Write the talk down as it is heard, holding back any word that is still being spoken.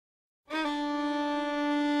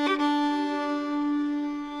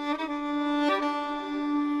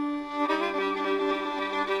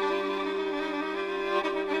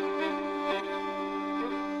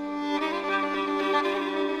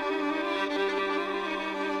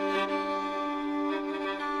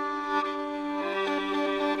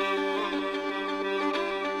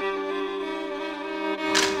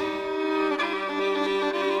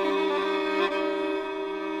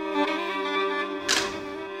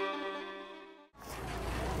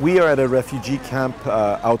We are at a refugee camp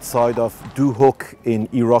outside of Duhok in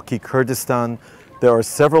Iraqi Kurdistan. There are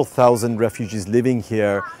several thousand refugees living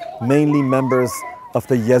here, mainly members of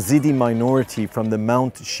the Yazidi minority from the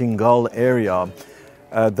Mount Shingal area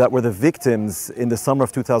that were the victims in the summer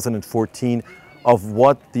of 2014 of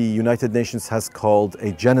what the United Nations has called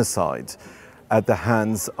a genocide at the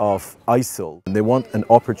hands of ISIL. And they want an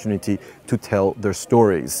opportunity to tell their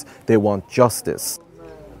stories. They want justice.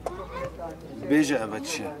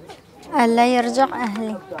 الله يرجع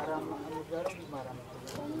أهلي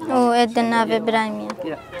وإدنا بإبراهيم.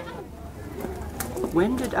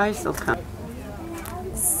 When did ISIL come?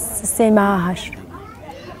 سمعهاش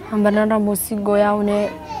هم برنا موسي قوياوني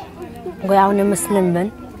مسلم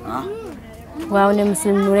بن قوياوني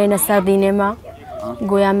مسلم نورينا سرديني ما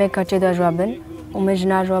قويامي كاتي دا جوابن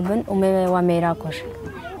ومجنا جوابن وميرا كوش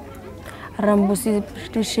رمبوسي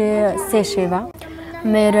بشتشي سيشيبا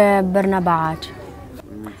مير برنا باعاج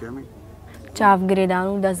شاف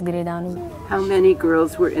قريدانو داس قريدانو. How many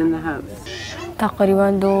girls were in the house?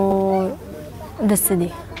 تقريبا دسدي.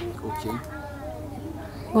 Okay.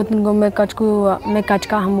 قلت نقول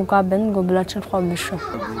مكاتشكا هموكا بن قبلاتشن خواب بشو.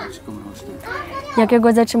 ياكي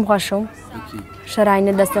قوزاتش مخاشوم.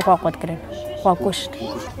 شرايني دستي خواقود كرين. خواقوشت.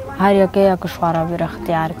 هار ياكي شوارا بير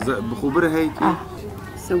اختيارك. بخبر هيتي.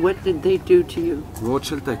 So what did they do to you?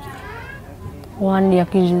 روتشلتك. وان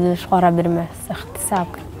ياكي جد شوارا بير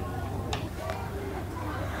اختصابك.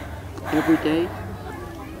 Every day?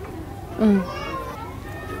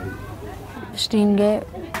 شتينجي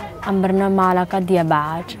أمبرنا مالكا ديا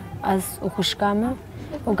باعج از وخشكامه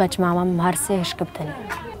وقاش ماما مهرسي هشكبتني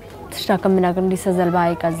تشتاك منا كن لسه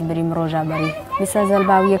زلباوي كازبري مروجا بري لسه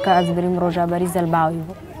زلباوي كازبري مروجا بري زلباوي.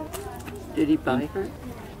 Did he buy her?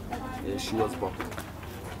 She was bought.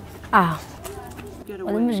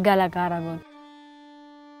 هذا مش قالا كاراغون.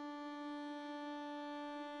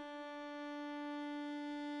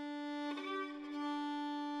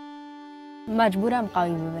 مجبورة مقاوي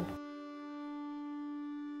ببن.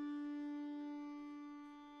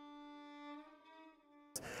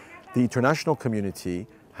 The international community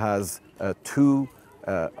has two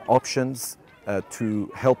options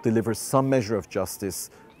to help deliver some measure of justice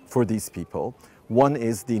for these people. One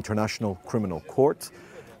is the International Criminal Court,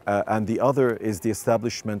 and the other is the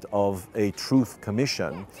establishment of a truth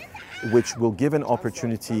commission, which will give an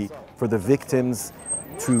opportunity for the victims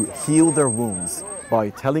to heal their wounds by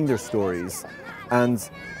telling their stories, and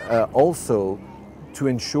also to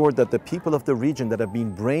ensure that the people of the region that have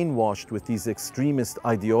been brainwashed with these extremist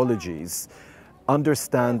ideologies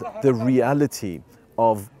understand the reality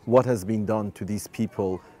of what has been done to these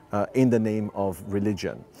people in the name of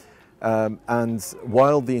religion. And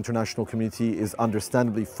while the international community is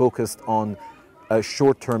understandably focused on a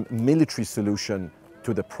short-term military solution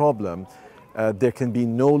to the problem, there can be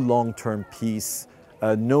no long-term peace,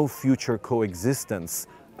 no future coexistence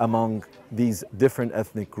among these different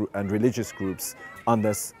ethnic and religious groups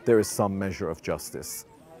unless there is some measure of justice.